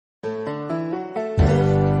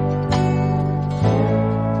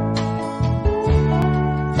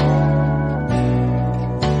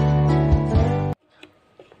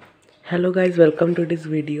Hello guys, welcome to this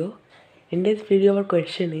video. In this video our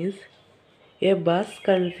question is, a bus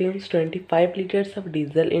consumes 25 liters of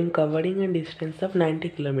diesel in covering a distance of 90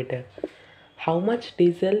 kilometers. How much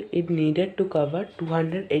diesel is needed to cover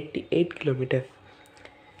 288 kilometers?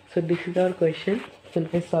 So this is our question. So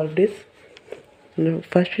let's solve this. Now,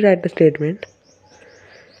 first we write the statement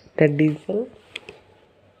that diesel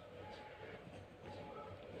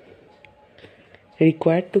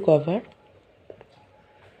required to cover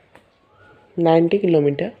 90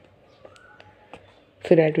 kilometers.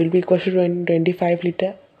 So that will be equal to 25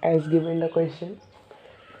 liter as given in the question.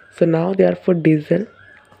 So now therefore diesel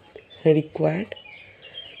required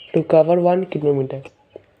to cover 1 kilometer.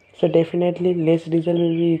 So definitely less diesel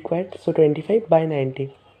will be required. So 25 by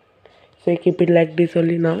 90. So I keep it like this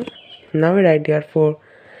only now. Now I write therefore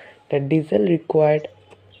that diesel required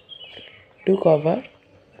to cover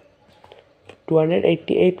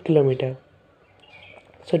 288 kilometer.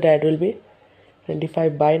 So that will be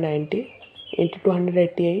 25 by 90 into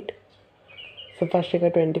 288. So first take a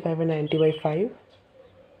 25 and 90 by 5.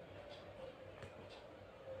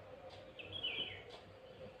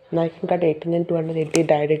 Now I can cut 18 and 280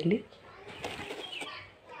 directly.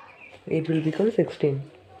 It will become 16.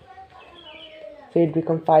 So it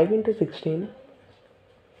becomes 5 into 16.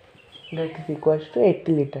 That is equals to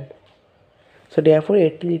 80 liter. So therefore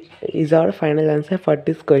 80 liter is our final answer for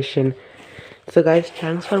this question. So guys,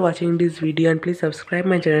 thanks for watching this video and please subscribe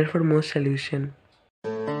my channel for more solution.